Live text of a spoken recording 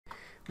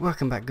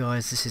Welcome back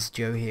guys, this is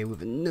Joe here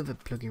with another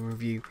plugin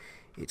review.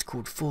 It's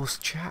called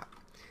ForceChat.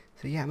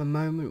 So yeah, at the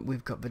moment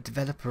we've got the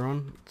developer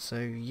on, so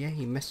yeah,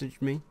 he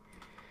messaged me.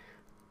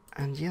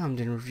 And yeah, I'm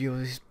doing a review of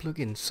this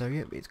plugin. So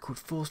yeah, it's called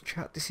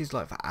ForceChat. This is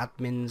like for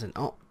admins and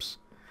ops.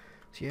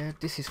 So yeah,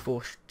 this is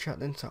ForceChat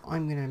then, so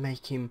I'm going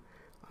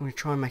to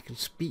try and make him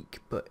speak,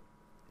 but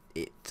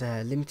it's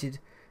limited.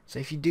 So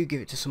if you do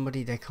give it to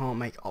somebody, they can't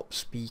make ops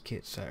speak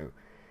it, so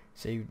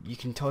you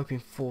can type in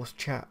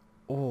ForceChat,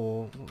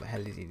 or what the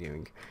hell is he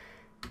doing?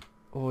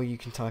 Or you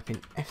can type in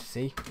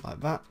FC like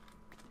that.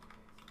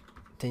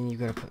 Then you've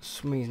got to put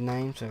somebody's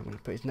name, so I'm going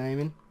to put his name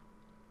in.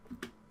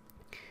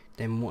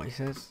 Then what he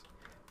says.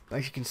 But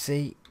as you can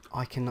see,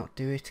 I cannot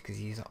do it because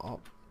he's an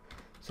op.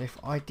 So if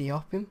I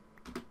de-op him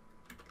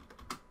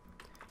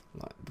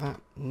like that,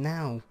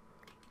 now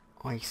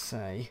I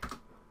say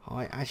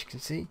hi. As you can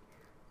see,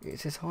 it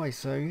says hi.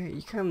 So yeah,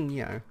 you can,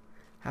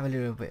 have a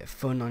little bit of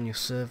fun on your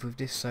server with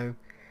this. So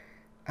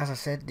as I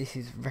said, this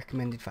is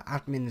recommended for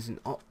admins and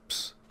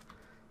ops.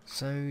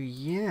 So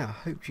yeah, I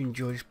hope you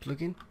enjoy this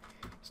plugin.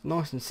 It's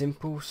nice and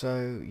simple,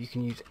 so you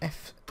can use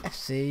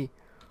FC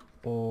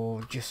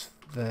or just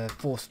the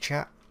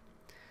ForceChat.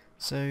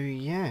 So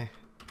yeah,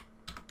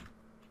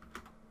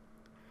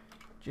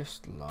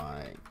 just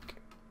like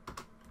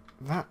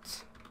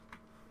that.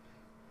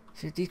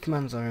 So these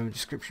commands are in the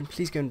description.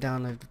 Please go and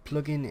download the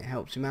plugin, it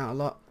helps him out a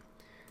lot.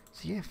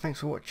 So yeah,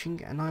 thanks for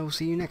watching, and I will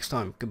see you next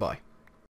time. Goodbye.